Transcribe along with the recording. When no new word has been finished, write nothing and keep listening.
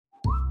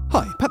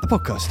Hi, Pat the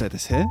Podcast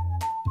Editors here.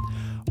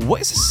 What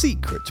is the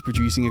secret to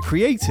producing a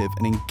creative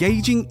and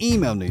engaging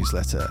email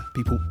newsletter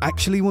people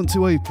actually want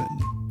to open?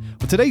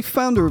 Well, today,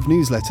 founder of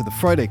newsletter The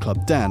Friday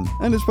Club, Dan,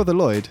 and his brother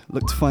Lloyd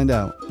look to find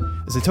out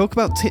as they talk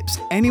about tips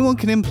anyone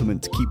can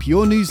implement to keep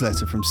your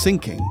newsletter from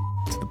sinking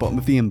to the bottom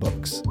of the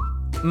inbox.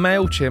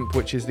 MailChimp,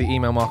 which is the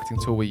email marketing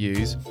tool we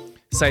use,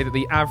 say that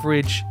the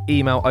average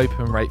email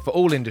open rate for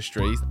all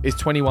industries is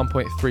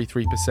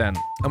 21.33%.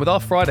 And with our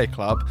Friday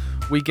Club,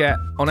 we get,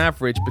 on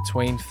average,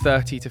 between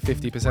 30 to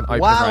 50% open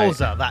rate.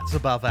 Wowza, that's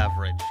above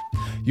average.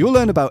 You'll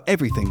learn about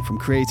everything from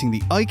creating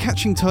the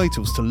eye-catching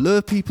titles to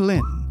lure people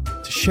in,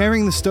 to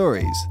sharing the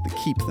stories that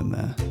keep them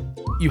there.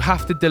 You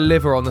have to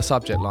deliver on the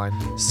subject line.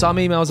 Some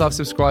emails I've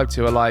subscribed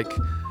to are like,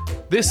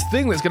 this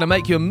thing that's going to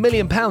make you £1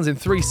 million in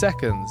 3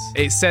 seconds.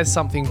 It says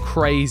something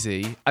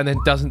crazy and then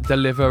doesn't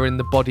deliver in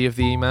the body of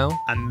the email.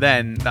 And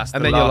then that's the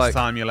And then you're last like-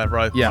 time you'll ever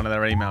open Yeah. one of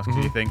their emails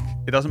because you think,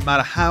 it doesn't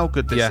matter how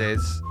good this Yeah.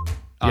 is,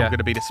 I'm Yeah. going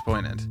to be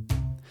disappointed.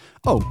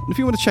 Oh, and if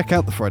you want to check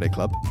out the Friday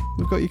Club,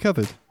 we've got you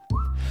covered.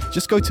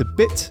 Just go to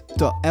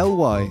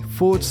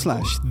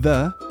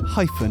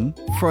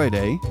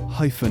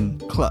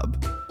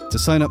bit.ly/the-Friday-club to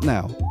sign up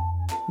now.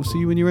 We'll see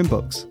you in your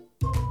inbox.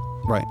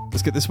 Right,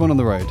 let's get this one on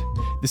the road.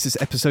 This is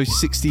episode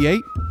 68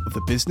 of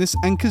the Business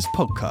Anchors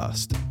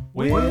podcast.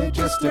 We're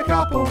just a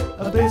couple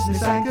of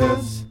business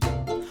anchors.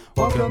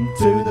 Welcome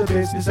to the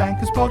Business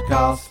Anchors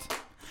podcast.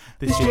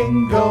 This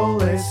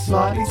jingle is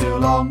slightly too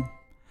long.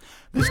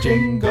 This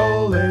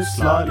jingle is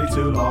slightly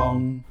too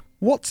long.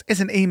 What is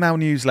an email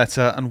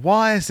newsletter and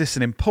why is this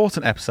an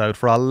important episode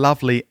for our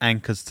lovely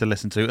anchors to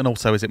listen to? And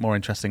also, is it more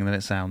interesting than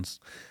it sounds?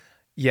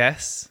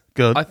 Yes.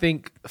 Good. I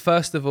think,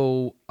 first of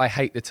all, I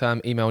hate the term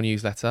email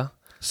newsletter.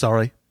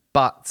 Sorry.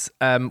 But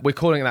we're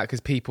calling it that because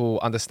people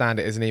understand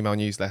it as an email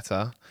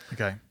newsletter.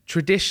 Okay.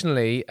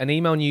 Traditionally, an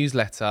email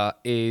newsletter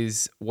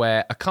is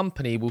where a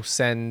company will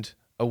send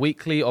a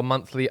weekly or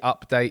monthly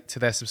update to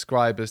their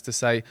subscribers to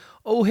say,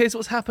 oh, here's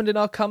what's happened in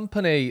our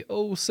company.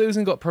 Oh,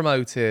 Susan got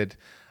promoted.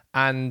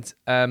 And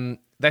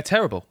they're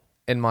terrible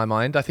in my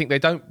mind. I think they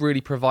don't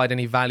really provide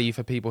any value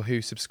for people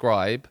who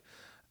subscribe.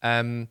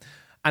 And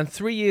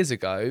 3 years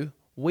ago,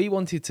 we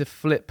wanted to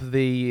flip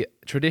the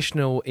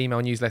traditional email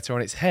newsletter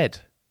on its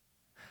head.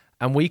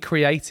 And we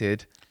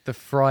created the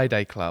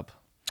Friday Club.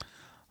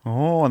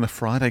 Oh, and the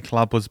Friday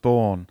Club was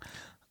born.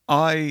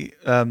 I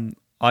can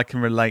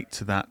relate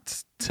to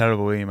that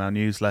terrible email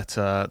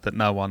newsletter that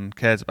no one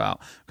cares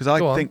about because I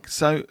think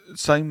so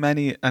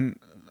many, and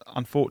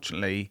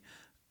unfortunately,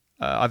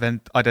 I've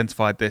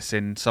identified this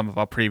in some of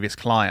our previous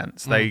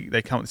clients.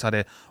 They come up with this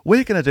idea: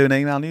 we're going to do an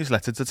email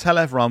newsletter to tell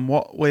everyone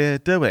what we're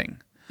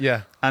doing.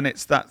 Yeah, and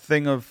it's that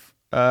thing of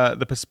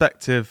the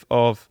perspective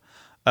of.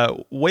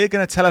 We're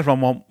going to tell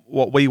everyone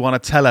what we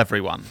want to tell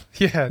everyone.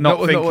 Yeah, not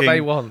what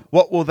they want.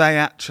 What will they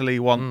actually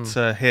want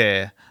to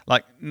hear?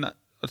 Like,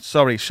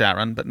 sorry,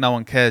 Sharon, but no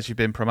one cares you've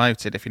been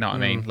promoted, if you know what I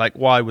mean. Like,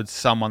 why would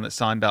someone that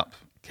signed up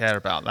care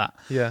about that?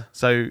 Yeah.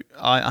 So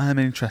I am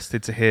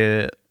interested to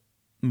hear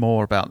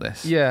more about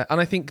this. Yeah,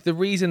 and I think the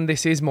reason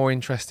this is more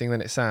interesting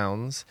than it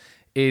sounds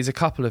is a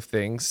couple of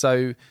things.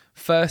 So,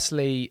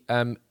 firstly,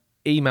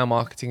 email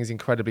marketing is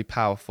incredibly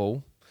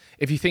powerful.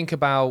 If you think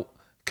about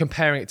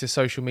comparing it to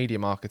social media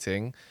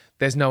marketing,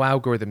 there's no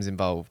algorithms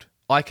involved.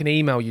 I can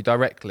email you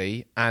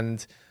directly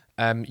and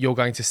you're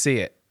going to see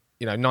it.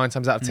 9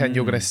 times out of 10,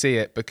 you're going to see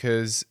it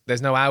because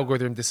there's no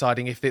algorithm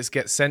deciding if this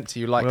gets sent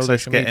to you like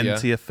social media. Will this get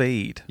into your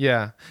feed?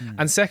 Yeah.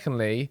 And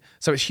secondly,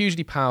 so it's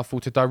hugely powerful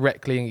to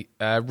directly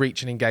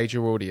reach and engage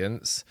your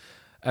audience.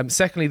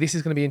 Secondly, this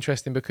is going to be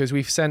interesting because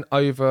we've sent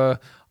over,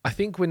 I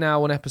think we're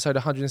now on episode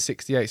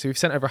 168. So we've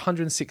sent over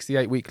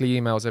 168 weekly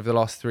emails over the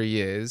last 3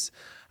 years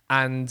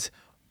and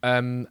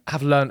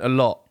have learned a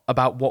lot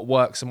about what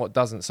works and what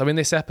doesn't. So in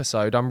this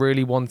episode, I'm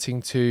really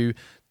wanting to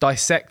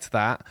dissect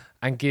that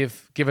and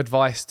give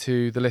advice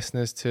to the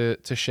listeners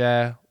to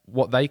share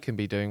what they can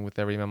be doing with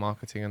their email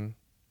marketing and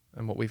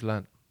what we've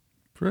learned.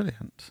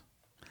 Brilliant.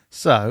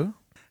 So,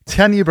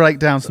 can you break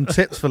down some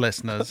tips for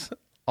listeners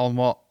on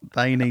what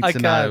they need to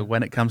know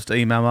when it comes to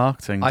email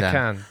marketing, Dan? I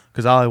can.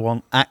 Because I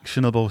want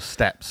actionable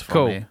steps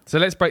from you. So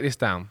let's break this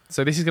down.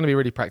 So this is going to be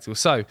really practical.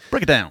 So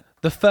break it down.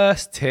 The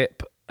first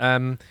tip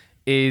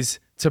is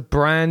to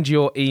brand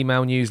your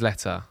email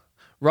newsletter.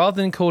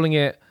 Rather than calling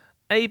it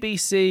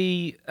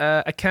ABC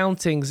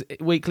Accounting's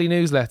weekly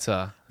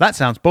newsletter. That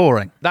sounds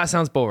boring. That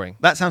sounds boring.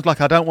 That sounds like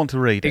I don't want to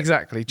read it.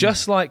 Exactly.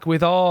 Just like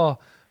with our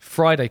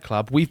Friday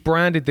Club, we've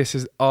branded this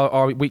as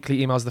our weekly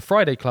emails, the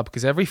Friday Club,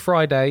 because every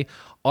Friday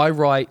I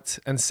write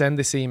and send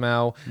this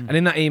email. And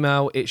in that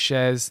email, it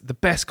shares the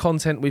best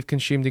content we've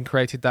consumed and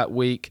created that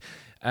week.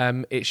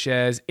 It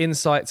shares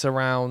insights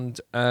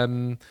around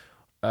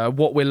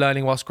what we're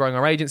learning whilst growing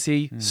our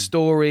agency,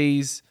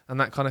 stories, and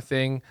that kind of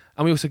thing.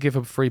 And we also give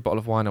a free bottle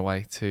of wine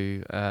away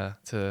to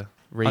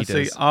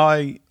readers.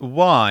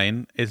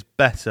 Wine is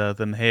better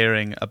than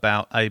hearing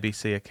about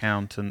ABC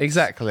accountants.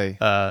 Exactly.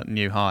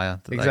 New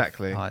hire.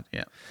 Exactly. Hired.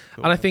 Yeah.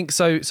 Cool. And I think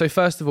so. So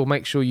first of all,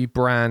 make sure you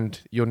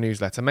brand your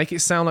newsletter. Make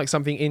it sound like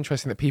something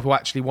interesting that people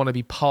actually want to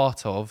be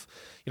part of.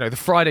 You know, the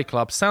Friday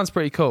Club sounds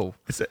pretty cool.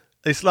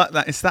 It's like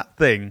that. It's that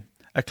thing.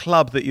 A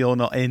club that you're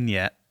not in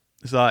yet.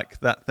 It's like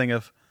that thing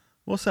of,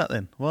 what's that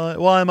then?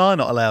 Why am I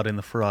not allowed in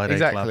the Friday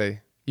Club? Exactly.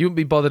 You wouldn't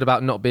be bothered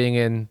about not being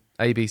in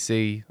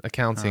ABC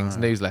Accounting's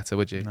newsletter,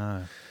 would you?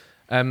 No.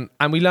 And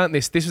we learnt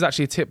this. This was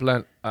actually a tip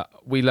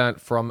we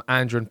learnt from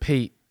Andrew and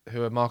Pete,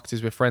 who are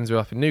marketers we're friends with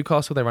up in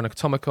Newcastle. They run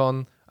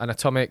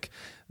Atomic.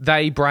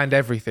 They brand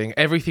everything.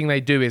 Everything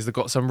they do is they've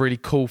got some really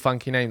cool,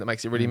 funky name that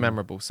makes it really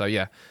memorable. So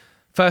yeah,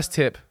 first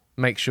tip,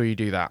 make sure you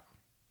do that.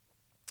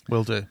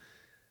 Will do.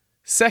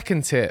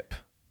 Second tip,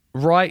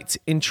 write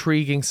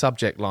intriguing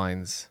subject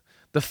lines.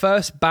 The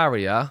first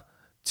barrier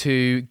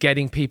to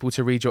getting people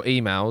to read your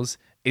emails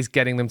is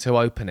getting them to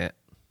open it.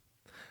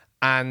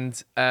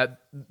 And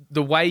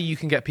the way you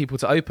can get people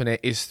to open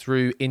it is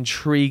through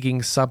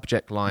intriguing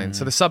subject lines.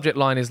 So the subject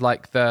line is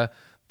like the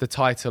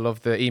title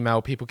of the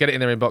email. People get it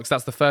in their inbox.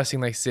 That's the first thing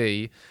they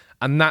see.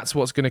 And that's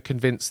what's going to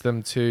convince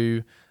them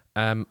to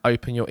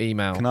open your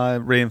email. Can I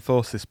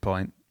reinforce this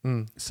point?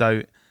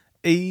 So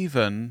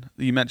even,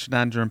 you mentioned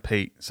Andrew and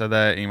Pete, so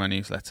their email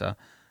newsletter,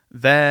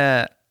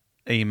 their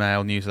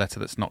email newsletter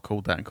that's not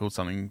called that and called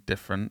something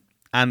different,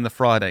 and the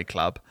Friday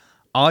Club,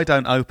 I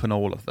don't open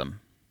all of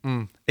them.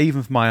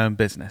 Even for my own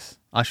business.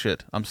 I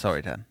should. I'm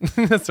sorry, Dan.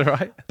 That's all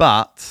right.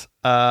 But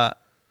I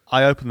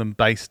open them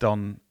based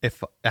on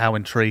how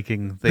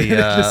intriguing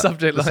the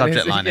subject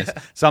line is.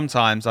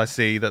 Sometimes I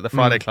see that the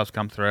Friday Club's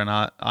come through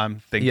and I'm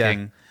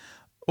thinking,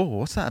 oh,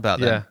 what's that about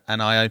then? Yeah.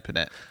 And I open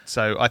it.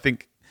 So I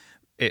think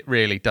it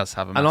really does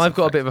have a massive And I've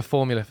got effect. a bit of a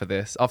formula for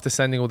this after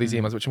sending all these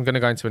emails, which I'm going to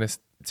go into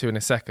in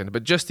a second.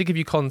 But just to give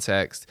you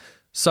context,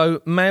 so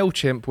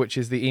MailChimp, which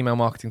is the email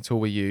marketing tool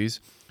we use,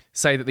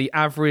 say that the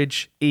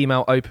average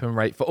email open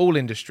rate for all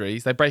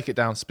industries, they break it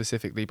down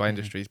specifically by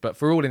industries, but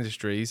for all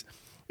industries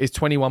is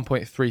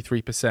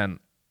 21.33%.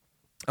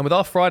 And with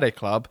our Friday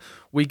Club,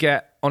 we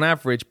get on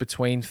average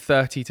between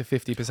 30 to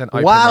 50% open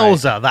rate.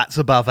 Wowza, that's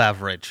above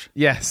average.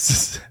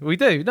 Yes, we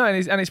do. No,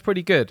 and it's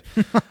pretty good.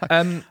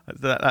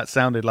 That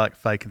sounded like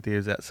fake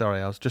enthusiasm.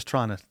 Sorry, I was just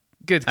trying to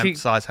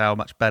emphasize how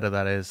much better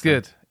that is.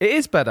 Good. It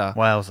is better.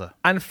 Wowza.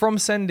 And from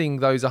sending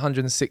those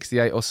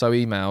 168 or so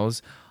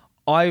emails,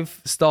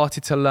 I've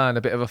started to learn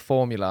a bit of a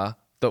formula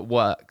that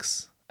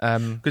works.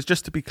 Because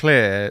just to be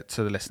clear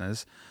to the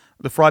listeners,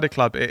 the Friday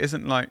Club, it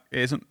isn't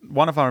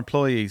one of our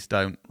employees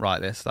don't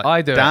write this. Like,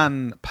 I do.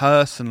 Dan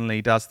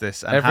personally does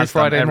this and Every has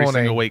Friday done every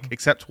morning. single week,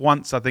 except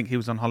once I think he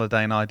was on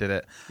holiday and I did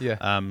it. Yeah.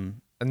 And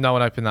no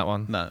one opened that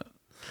one. No.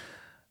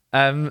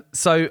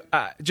 So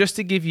just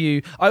to give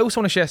you, I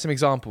also want to share some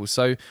examples.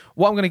 So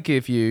what I'm going to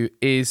give you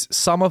is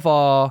some of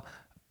our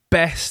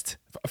best,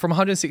 from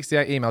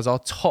 168 emails, our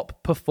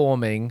top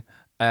performing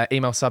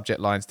email subject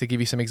lines, to give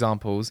you some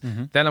examples.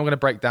 Then I'm going to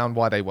break down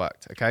why they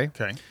worked. Okay.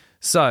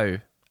 So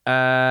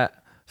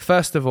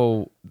first of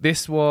all,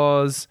 this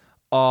was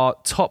our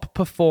top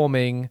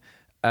performing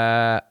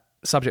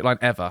subject line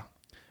ever.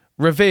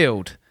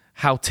 Revealed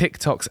how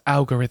TikTok's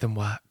algorithm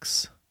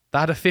works. That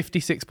had a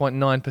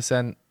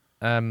 56.9%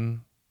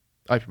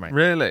 open rate.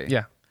 Really?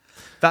 Yeah.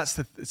 That's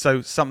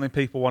so something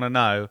people want to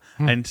know.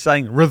 And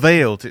saying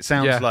revealed, it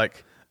sounds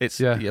like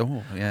it's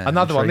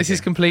Another one. This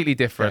is completely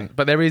different,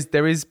 but there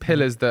is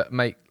pillars that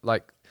make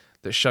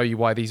that show you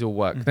why these all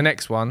work. The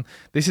next one.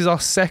 This is our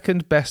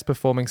second best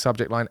performing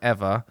subject line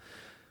ever.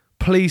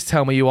 Please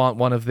tell me you aren't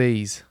one of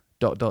these. ...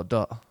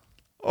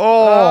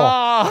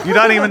 Oh, you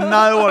don't even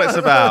know what it's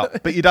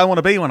about, but you don't want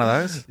to be one of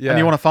those, and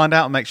you want to find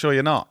out and make sure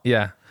you're not.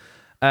 Yeah.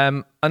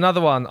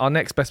 Another one, our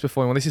next best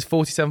performing one. This is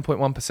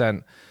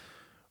 47.1%.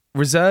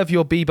 Reserve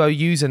your Bebo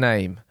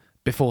username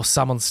before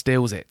someone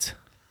steals it.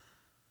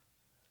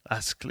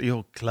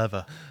 You're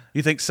clever.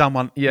 You think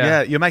someone,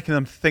 you're making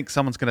them think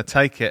someone's going to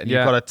take it, and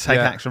you've got to take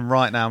action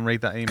right now and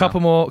read that email.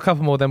 Couple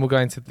more, then we'll go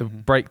into the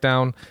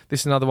breakdown. This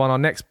is another one, our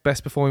next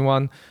best performing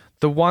one.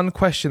 The one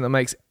question that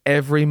makes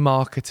every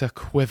marketer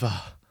quiver.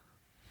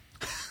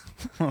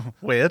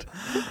 Weird.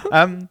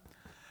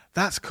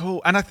 That's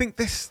cool. And I think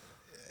this,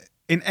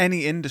 in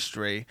any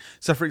industry,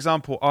 so for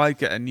example, I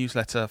get a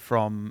newsletter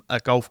from a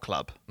golf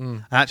club.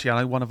 Actually,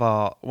 I know one of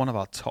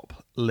our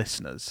top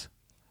listeners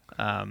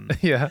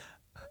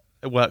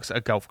works at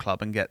a golf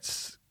club and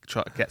gets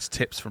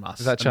tips from us.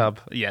 Is that Chubb?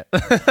 Yeah.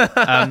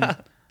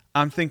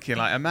 I'm thinking,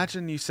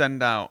 imagine you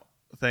send out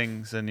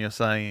things and you're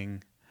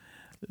saying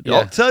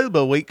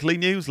October weekly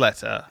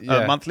newsletter,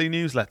 monthly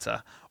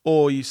newsletter,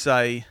 or you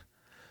say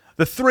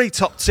the 3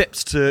 top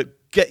tips to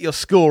get your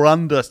score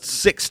under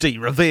 60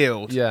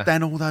 revealed. Yeah.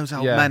 Then all those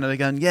old men are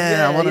going,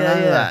 I want to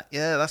know that.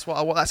 Yeah, that's what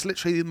I want. That's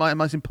literally my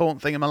most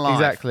important thing in my life.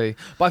 Exactly.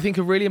 But I think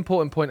a really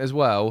important point as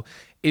well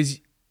is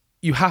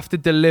you have to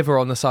deliver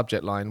on the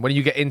subject line when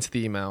you get into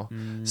the email.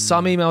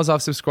 Some emails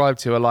I've subscribed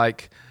to are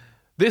like,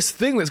 this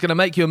thing that's going to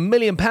make you £1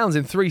 million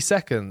in 3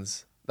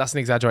 seconds. That's an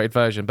exaggerated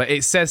version, but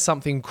it says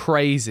something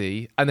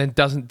crazy and then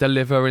doesn't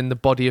deliver in the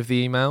body of the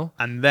email.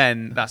 And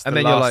then that's the And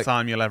then you're last like-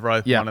 time you'll ever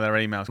open Yeah. one of their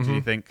emails because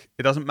you think,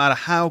 it doesn't matter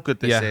how good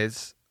this Yeah.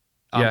 is,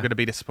 I'm Yeah. going to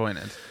be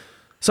disappointed.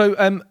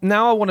 So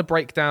now I want to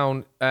break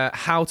down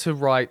how to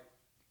write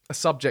a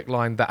subject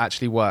line that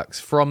actually works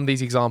from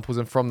these examples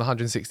and from the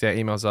 168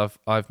 emails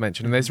I've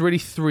mentioned. And there's really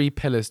 3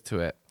 pillars to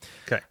it.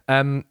 Okay.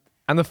 And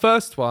the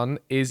first one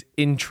is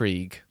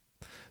intrigue.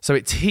 So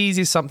it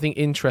teases something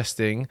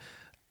interesting.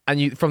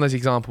 And from those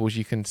examples,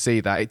 you can see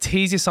that. It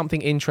teases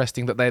something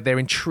interesting that they're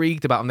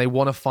intrigued about and they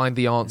want to find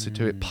the answer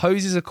to. It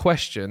poses a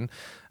question,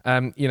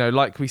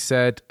 like we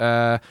said,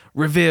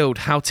 revealed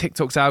how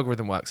TikTok's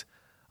algorithm works.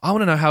 I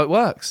want to know how it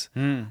works.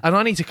 And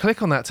I need to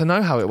click on that to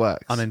know how it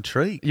works. I'm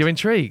intrigued. You're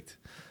intrigued.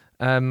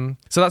 So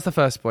that's the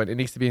first point. It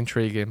needs to be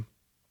intriguing.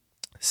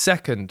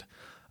 Second,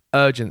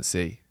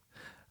 urgency.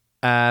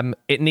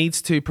 It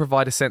needs to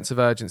provide a sense of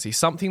urgency,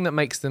 something that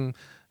makes them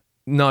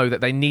know that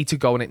they need to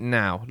go on it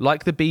now.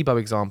 Like the Bebo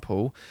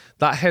example,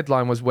 that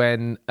headline was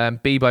when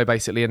Bebo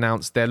basically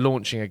announced they're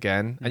launching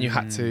again and you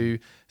had to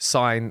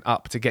sign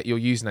up to get your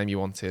username you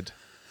wanted.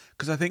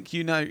 Because I think,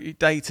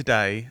 day to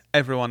day,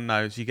 everyone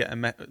knows you get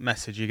a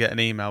message, you get an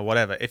email,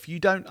 whatever. If you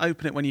don't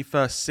open it when you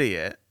first see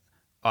it,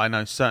 I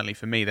know certainly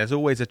for me, there's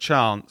always a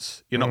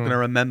chance you're not going to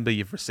remember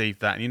you've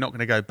received that and you're not going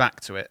to go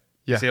back to it.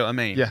 Yeah. See what I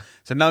mean? Yeah.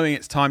 So knowing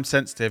it's time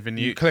sensitive and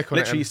you click on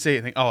it literally and- see it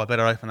and think, I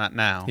better open that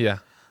now. Yeah.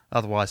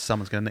 Otherwise,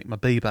 someone's going to nick my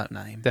Bebo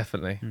name.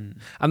 Definitely.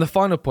 And the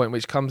final point,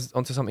 which comes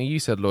onto something you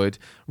said, Lloyd,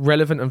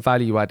 relevant and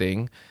value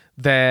adding.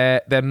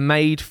 They're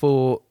made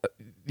for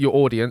your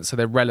audience, so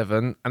they're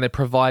relevant and they're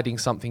providing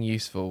something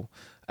useful.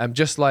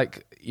 Just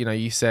like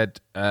you said,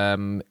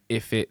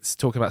 if it's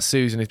talking about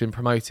Susan who's been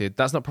promoted,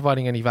 that's not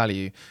providing any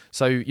value.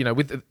 So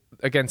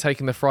again,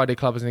 taking the Friday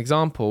Club as an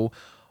example,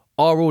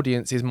 our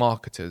audience is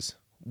marketers.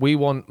 We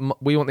want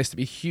this to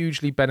be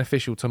hugely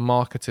beneficial to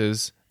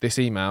marketers, this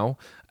email.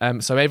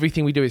 So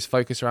everything we do is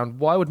focused around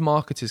why would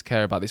marketers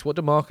care about this? What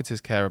do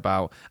marketers care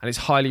about? And it's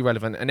highly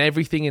relevant and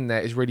everything in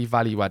there is really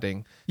value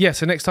adding. Yeah,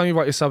 so next time you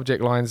write your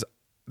subject lines,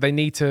 they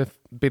need to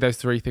be those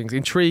 3 things: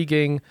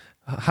 intriguing,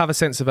 have a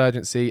sense of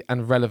urgency,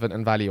 and relevant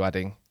and value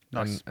adding.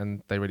 Nice.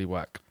 And they really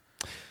work.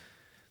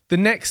 The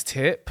next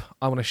tip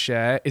I want to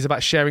share is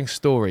about sharing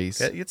stories.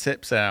 Get your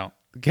tips out.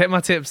 Get my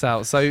tips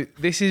out. So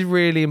this is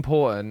really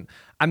important.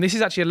 And this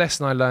is actually a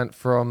lesson I learned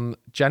from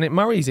Janet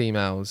Murray's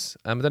emails.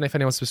 I don't know if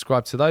anyone's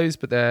subscribed to those,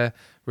 but they're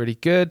really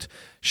good.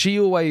 She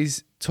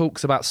always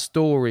talks about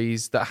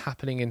stories that are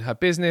happening in her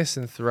business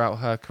and throughout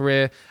her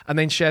career, and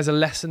then shares a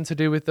lesson to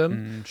do with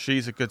them.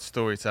 She's a good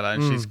storyteller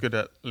and she's good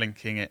at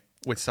linking it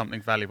with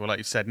something valuable, like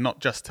you said, not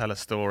just tell a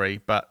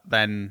story, but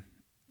then...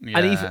 Yeah,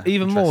 and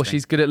even more, interesting.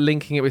 she's good at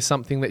linking it with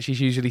something that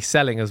she's usually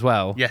selling as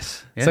well.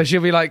 Yes. Yeah. So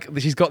she'll be like,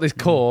 she's got this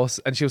course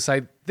and she'll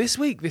say, this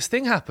week, this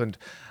thing happened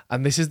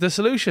and this is the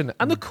solution.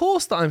 And the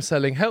course that I'm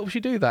selling helps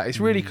you do that. It's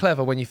really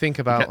clever when you think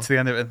about... Get to the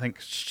end of it and think,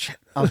 shit,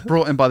 I was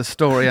brought in by the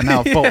story and now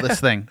I've bought this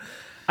thing.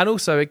 And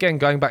also, again,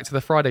 going back to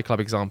the Friday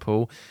Club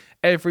example,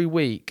 every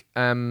week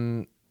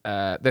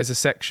there's a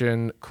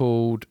section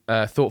called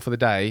Thought for the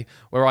Day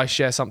where I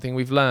share something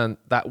we've learned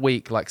that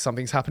week, like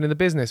something's happened in the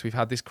business. We've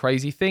had this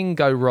crazy thing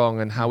go wrong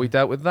and how we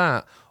dealt with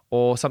that,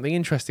 or something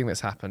interesting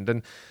that's happened.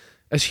 And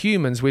as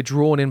humans, we're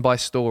drawn in by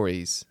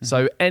stories.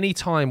 So any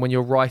time when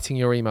you're writing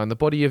your email, in the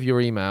body of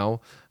your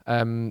email,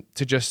 to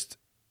just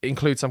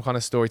include some kind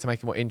of story to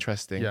make it more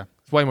interesting. Yeah.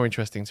 It's way more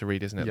interesting to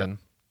read, isn't it? Yeah. Then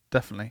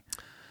Definitely.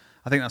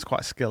 I think that's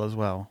quite a skill as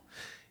well.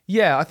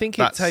 yeah, I think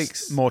That's it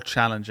takes more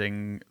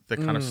challenging, the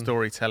kind of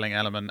storytelling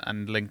element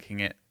and linking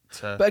it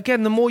to... But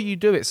again, the more you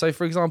do it, so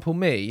for example,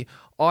 me,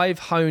 I've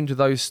honed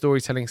those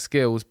storytelling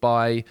skills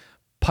by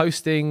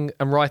posting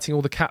and writing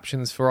all the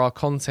captions for our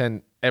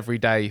content every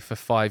day for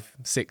 5,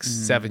 6,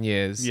 7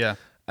 years. Yeah.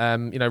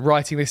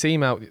 Writing this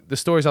email, the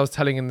stories I was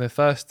telling in the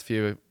first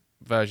few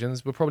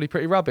versions were probably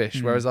pretty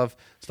rubbish, whereas I've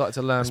started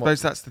to learn. I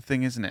suppose that's the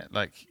thing, isn't it?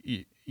 Like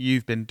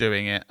you've been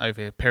doing it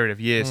over a period of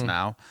years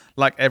now.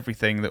 Like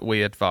everything that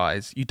we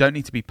advise, you don't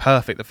need to be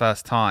perfect the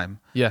first time.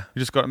 Yeah. You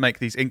just got to make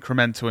these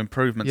incremental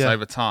improvements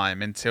over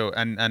time until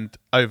and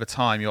over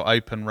time your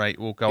open rate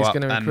will go It's up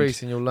going to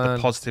increase and you'll learn.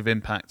 the positive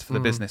impact for the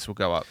business will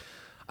go up.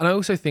 And I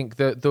also think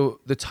that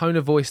the tone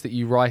of voice that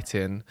you write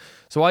in.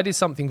 So I did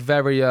something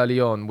very early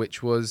on,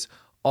 which was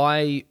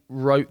I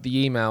wrote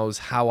the emails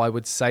how I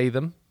would say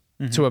them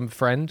to a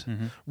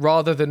friend,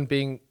 rather than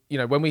being,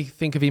 when we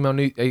think of email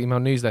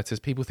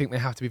newsletters, people think they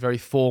have to be very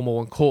formal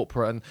and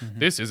corporate and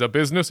this is a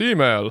business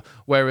email.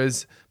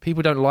 Whereas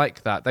people don't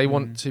like that. They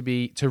want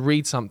to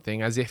read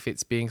something as if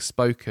it's being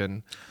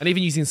spoken, and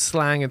even using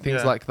slang and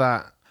things like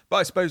that. But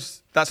I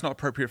suppose that's not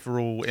appropriate for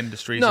all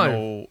industries No. and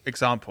all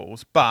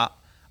examples. But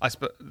I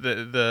suppose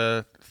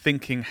the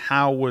thinking,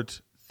 how would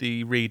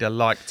the reader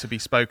like to be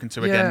spoken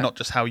to again, not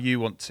just how you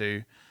want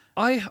to.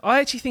 I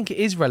actually think it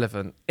is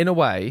relevant in a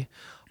way.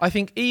 I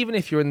think even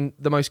if you're in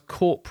the most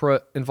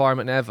corporate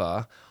environment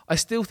ever, I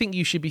still think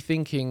you should be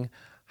thinking,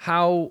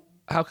 how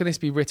can this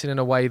be written in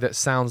a way that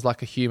sounds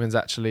like a human's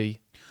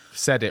actually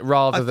said it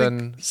rather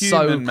than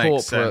so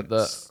corporate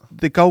that.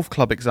 The golf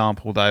club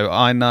example, though,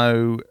 I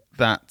know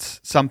that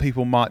some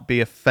people might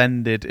be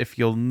offended if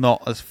you're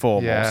not as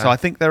formal. Yeah. So I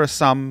think there are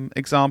some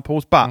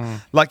examples, but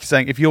like you're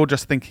saying, if you're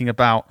just thinking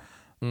about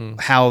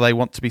how they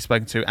want to be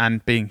spoken to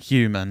and being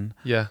human,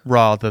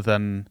 rather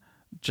than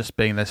just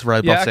being this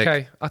robotic. Yeah,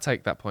 okay, I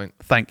take that point.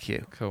 Thank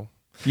you. Cool.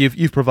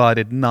 You've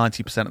provided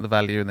 90% of the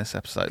value in this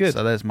episode. Good.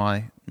 So there's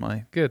my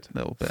good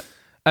little bit.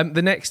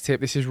 The next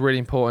tip, this is really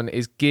important,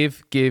 is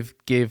give to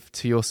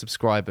your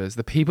subscribers.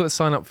 The people that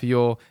sign up for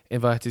your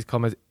inverted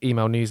commas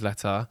email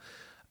newsletter,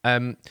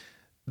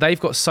 they've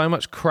got so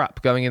much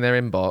crap going in their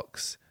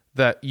inbox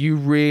that you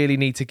really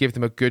need to give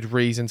them a good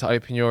reason to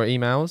open your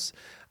emails.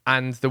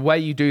 And the way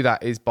you do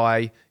that is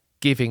by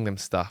giving them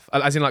stuff,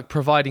 as in like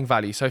providing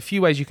value. So a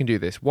few ways you can do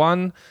this.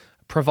 One,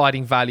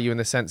 providing value in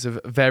the sense of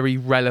very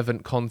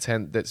relevant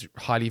content that's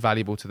highly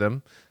valuable to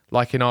them.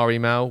 Like in our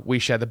email, we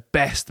share the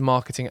best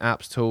marketing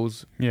apps,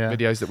 tools,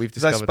 videos that we've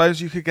discovered. I suppose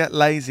you could get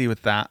lazy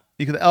with that.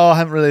 You could, I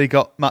haven't really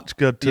got much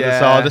good to this,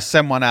 so I'll just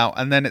send one out.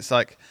 And then it's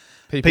like,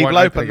 people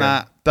open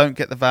that, don't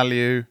get the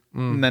value,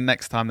 and then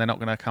next time they're not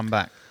going to come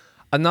back.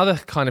 Another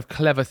kind of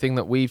clever thing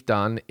that we've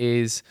done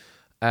is,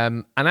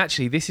 and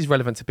actually this is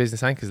relevant to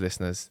Business Anchors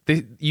listeners,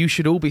 you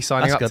should all be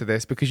signing up to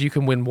this because you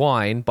can win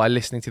wine by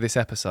listening to this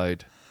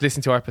episode,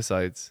 listening to our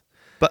episodes.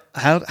 But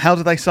how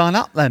do they sign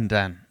up then,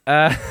 Dan?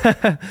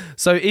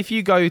 So if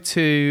you go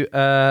to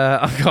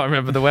I can't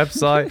remember the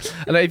website.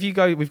 And if you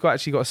go, we've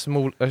actually got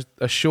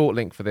a short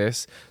link for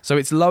this. So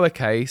it's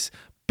lowercase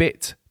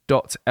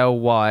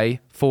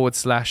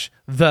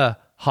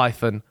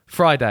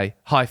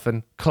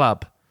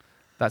bit.ly/the-Friday-club.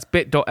 That's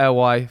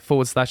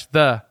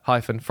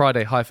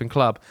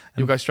bit.ly/the-Friday-club.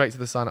 You'll go straight to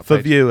the sign up for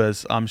page.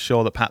 viewers. I'm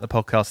sure that Pat the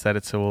podcast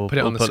editor will put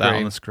that on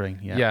the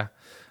screen. Yeah.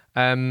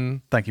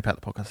 Thank you, Pat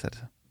the podcast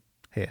editor.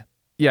 Here.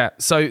 Yeah.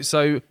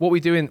 So what we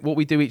do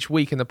each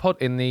week in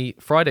the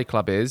Friday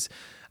Club is,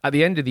 at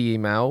the end of the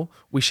email,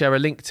 we share a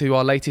link to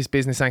our latest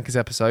Business Anchors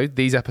episode,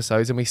 these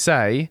episodes, and we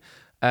say,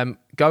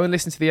 go and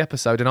listen to the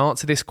episode and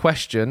answer this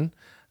question.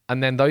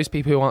 And then those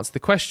people who answer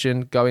the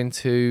question go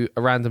into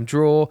a random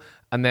draw,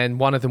 and then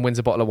one of them wins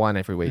a bottle of wine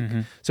every week.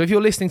 Mm-hmm. So if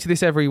you're listening to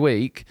this every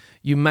week,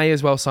 you may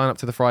as well sign up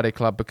to the Friday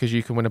Club because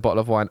you can win a bottle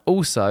of wine.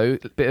 Also,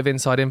 a bit of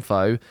inside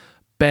info,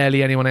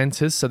 barely anyone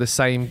enters. So this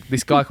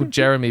guy called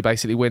Jeremy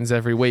basically wins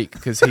every week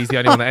because he's the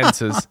only one that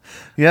enters.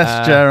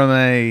 Yes,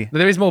 Jeremy.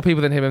 There is more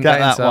people than him and get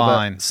that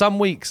wine. But some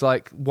weeks,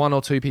 like 1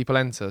 or 2 people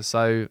enter.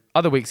 So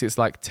other weeks it's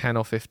like 10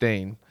 or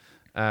 15.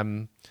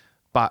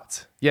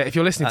 But yeah, if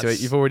you're listening to it,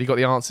 you've already got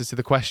the answers to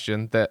the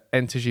question that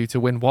enters you to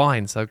win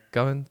wine. So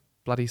go and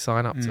bloody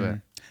sign up to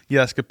it. Yeah,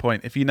 that's a good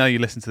point. If you know you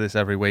listen to this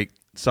every week,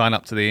 sign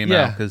up to the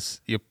email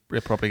because you're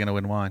probably going to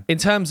win wine. In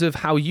terms of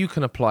how you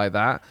can apply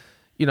that,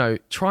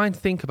 try and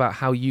think about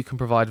how you can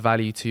provide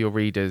value to your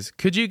readers.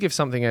 Could you give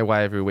something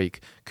away every week?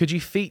 Could you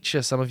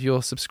feature some of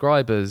your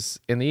subscribers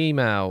in the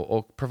email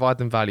or provide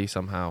them value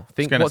somehow?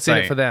 Think what's in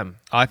it for them.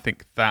 I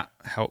think that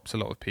helps a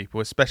lot of people,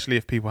 especially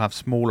if people have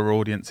smaller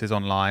audiences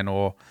online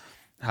or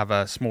have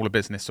a smaller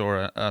business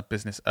or a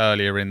business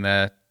earlier in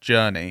their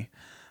journey.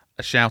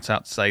 A shout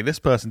out to say, this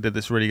person did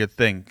this really good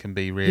thing can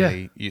be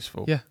really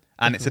useful. Yeah,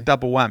 and it's a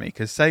double whammy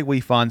because say we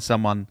find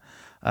someone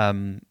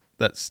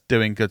that's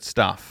doing good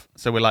stuff.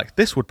 So we're like,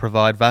 this would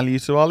provide value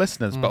to our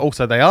listeners, but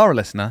also they are a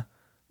listener.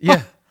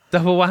 Yeah,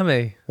 double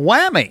whammy.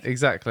 Whammy.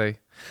 Exactly.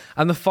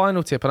 And the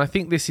final tip, and I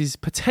think this is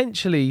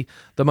potentially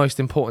the most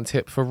important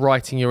tip for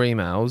writing your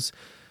emails,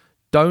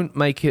 don't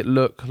make it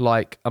look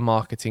like a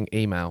marketing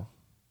email.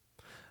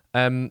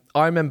 I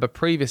remember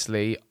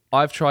previously,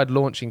 I've tried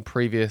launching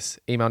previous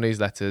email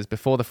newsletters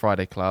before the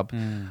Friday Club,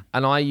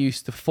 and I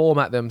used to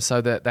format them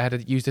so that they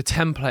had used a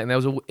template and there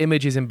was all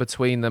images in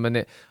between them,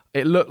 and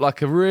it looked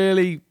like a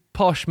really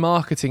posh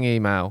marketing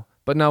email,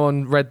 but no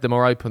one read them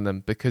or opened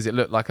them because it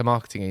looked like a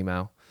marketing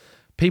email.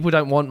 People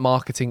don't want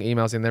marketing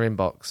emails in their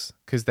inbox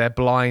because they're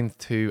blind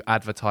to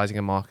advertising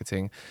and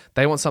marketing.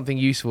 They want something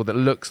useful that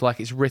looks like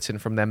it's written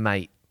from their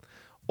mate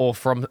or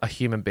from a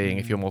human being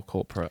if you're more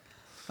corporate.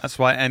 That's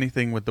why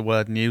anything with the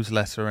word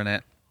newsletter in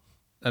it,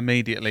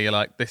 immediately you're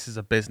like, this is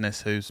a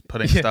business who's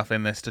putting stuff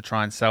in this to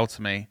try and sell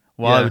to me.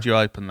 Why would you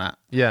open that?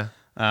 Yeah.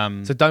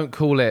 So don't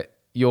call it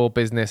your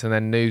business and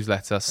then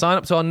newsletter. Sign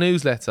up to our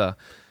newsletter.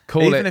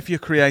 Even if you're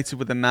creative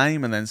with a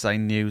name and then say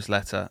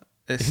newsletter,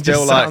 it's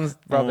still like,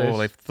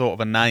 they've thought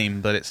of a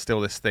name, but it's still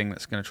this thing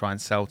that's going to try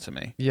and sell to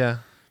me. Yeah.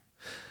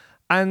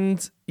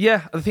 And I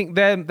think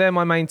they're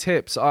my main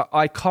tips.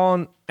 I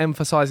can't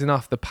emphasize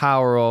enough the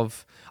power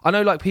of, I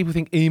know like people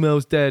think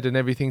email's dead and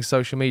everything's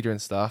social media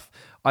and stuff.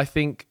 I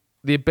think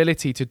the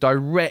ability to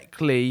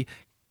directly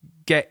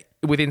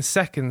within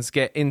seconds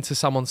get into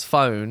someone's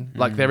phone,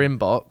 like their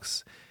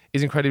inbox,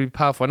 is incredibly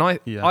powerful. And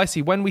I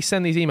see when we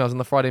send these emails on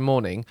the Friday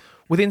morning,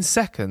 within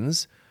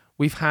seconds,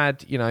 we've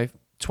had,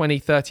 20,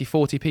 30,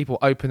 40 people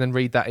open and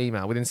read that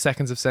email within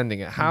seconds of sending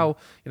it. How,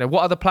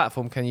 what other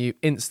platform can you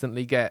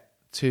instantly get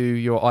to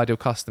your ideal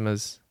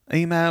customers?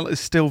 Email is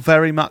still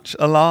very much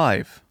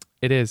alive.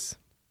 It is.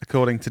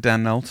 According to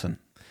Dan Knowlton.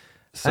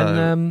 So,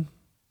 and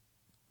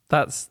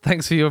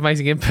Thanks for your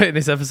amazing input in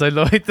this episode,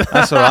 Lloyd.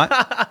 That's all right.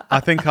 I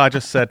think I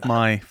just said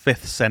my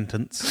 5th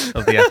sentence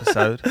of the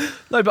episode.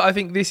 No, but I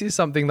think this is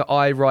something that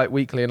I write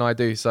weekly and I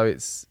do, so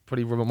it's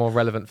probably more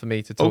relevant for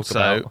me to talk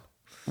about. Also,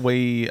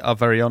 we are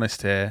very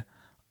honest here.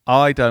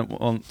 I don't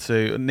want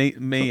to,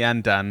 me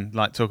and Dan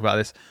talk about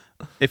this.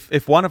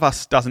 If one of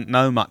us doesn't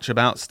know much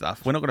about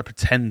stuff, we're not going to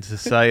pretend to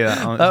say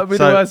that. That would be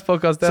the worst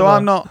podcast ever. So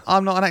I'm not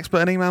an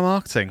expert in email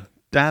marketing.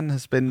 Dan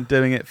has been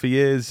doing it for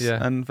years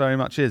and very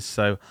much is.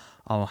 So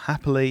I'll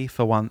happily,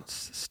 for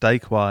once, stay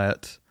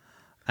quiet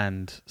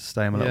and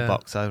stay in my little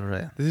box over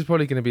here. This is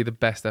probably going to be the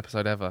best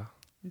episode ever.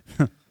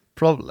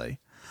 Probably.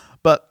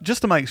 But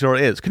just to make sure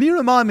it is, can you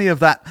remind me of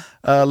that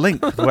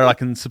link where I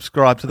can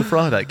subscribe to the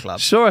Friday Club?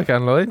 Sure I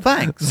can, Lloyd.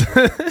 Thanks.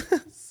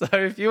 So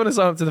if you want to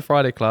sign up to the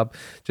Friday Club,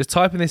 just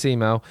type in this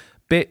email,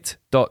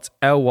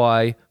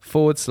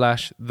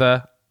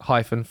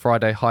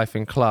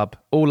 bit.ly/the-Friday-club,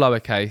 all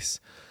lowercase.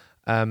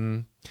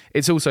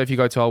 It's also, if you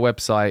go to our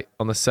website,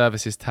 on the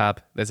services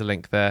tab, there's a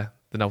link there,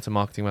 the Knowlton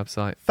Marketing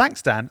website.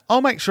 Thanks, Dan.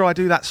 I'll make sure I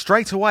do that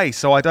straight away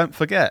so I don't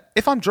forget.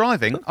 If I'm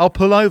driving, I'll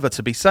pull over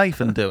to be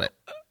safe and do it.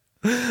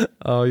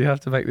 Oh, you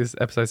have to make this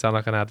episode sound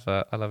like an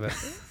advert. I love it.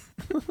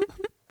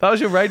 That was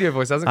your radio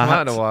voice. It hasn't come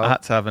out in a while. I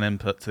had to have an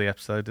input to the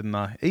episode, didn't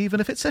I? Even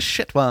if it's a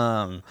shit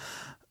one.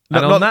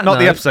 Not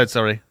the episode,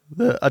 sorry.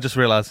 I just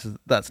realised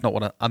that's not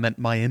what I meant.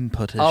 My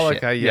input is shit.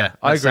 Okay, yeah.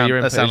 I agree. Your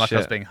input that sounded is like shit. I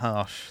was being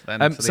harsh.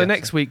 Then so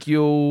next week,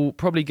 you'll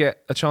probably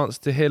get a chance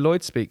to hear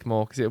Lloyd speak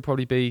more because it'll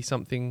probably be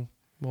something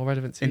more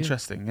relevant to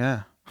Interesting,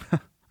 yeah.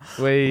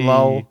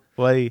 On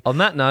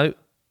that note,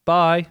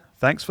 bye.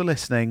 Thanks for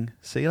listening.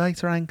 See you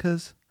later,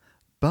 anchors.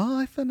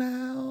 Bye for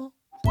now.